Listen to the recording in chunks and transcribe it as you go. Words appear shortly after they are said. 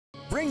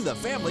Bring the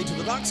family to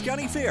the Knox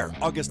County Fair,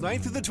 August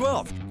 9th through the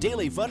 12th.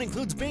 Daily fun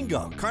includes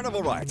bingo,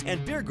 carnival rides,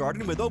 and beer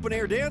garden with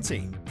open-air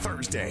dancing.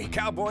 Thursday,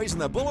 Cowboys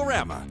and the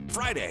Bullarama.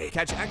 Friday,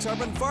 catch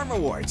Axarman Farm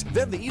Awards,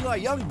 then the Eli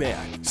Young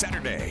Band.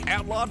 Saturday,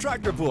 Outlaw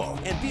Tractor Pull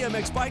and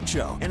BMX Bike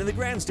Show. And in the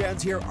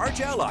grandstands here, Arch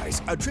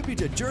Allies, a tribute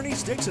to Journey,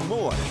 Sticks, and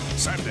more.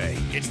 Sunday,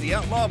 it's the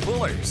Outlaw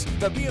Pullers,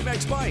 the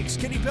BMX Bikes,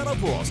 Kiddie Pedal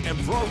Pools, and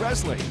Pro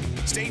Wrestling.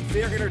 State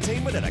Fair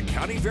entertainment at a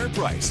county fair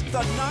price.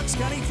 The Knox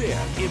County Fair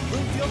in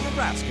Bloomfield,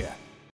 Nebraska.